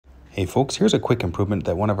Hey folks, here's a quick improvement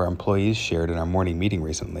that one of our employees shared in our morning meeting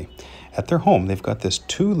recently. At their home, they've got this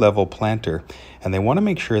 2-level planter, and they want to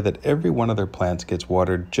make sure that every one of their plants gets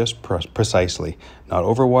watered just precisely, not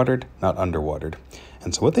overwatered, not underwatered.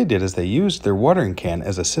 And so what they did is they used their watering can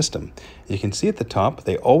as a system. You can see at the top,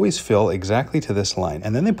 they always fill exactly to this line,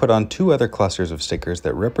 and then they put on 2 other clusters of stickers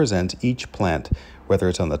that represent each plant, whether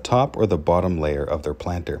it's on the top or the bottom layer of their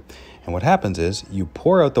planter. And what happens is you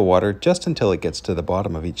pour out the water just until it gets to the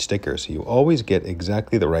bottom of each sticker, so you always get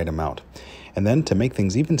exactly the right amount. And then to make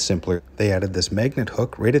things even simpler, they added this magnet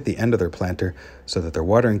hook right at the end of their planter so that their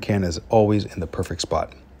watering can is always in the perfect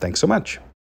spot. Thanks so much.